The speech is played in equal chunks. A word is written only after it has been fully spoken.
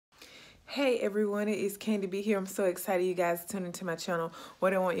Hey everyone, it is Candy B here. I'm so excited you guys tuned into my channel.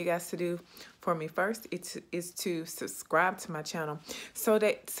 What I want you guys to do for me first is to subscribe to my channel. So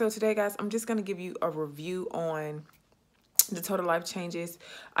today guys, I'm just gonna give you a review on the Total Life Changes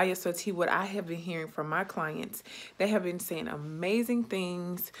Iaso Tea. What I have been hearing from my clients, they have been saying amazing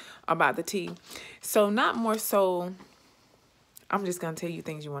things about the tea. So not more so I'm just going to tell you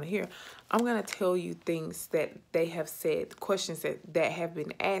things you want to hear. I'm going to tell you things that they have said, questions that have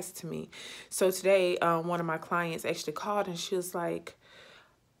been asked to me. So today, one of my clients actually called and she was like,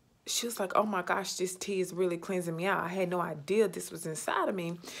 oh my gosh, this tea is really cleansing me out. I had no idea this was inside of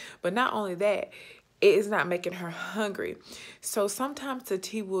me. But not only that, it is not making her hungry. So sometimes the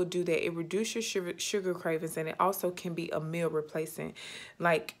tea will do that. It reduces your sugar cravings, and it also can be a meal replacement.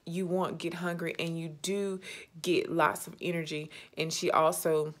 Like you won't get hungry and you do get lots of energy. And she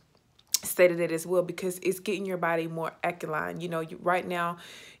also stated it as well because it's getting your body more alkaline. You know, right now,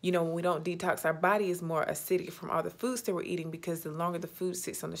 you know, when we don't detox, our body is more acidic from all the foods that we're eating because the longer the food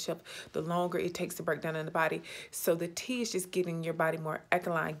sits on the shelf, the longer it takes to break down in the body. So the tea is just getting your body more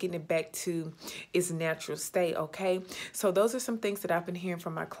alkaline, getting it back to its natural state, okay? So those are some things that I've been hearing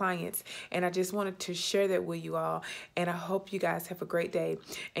from my clients, and I just wanted to share that with you all, and I hope you guys have a great day.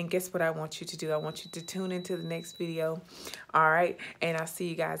 And guess what I want you to do? I want you to tune into the next video, all right? And I'll see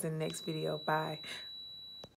you guys in the next video. Bye.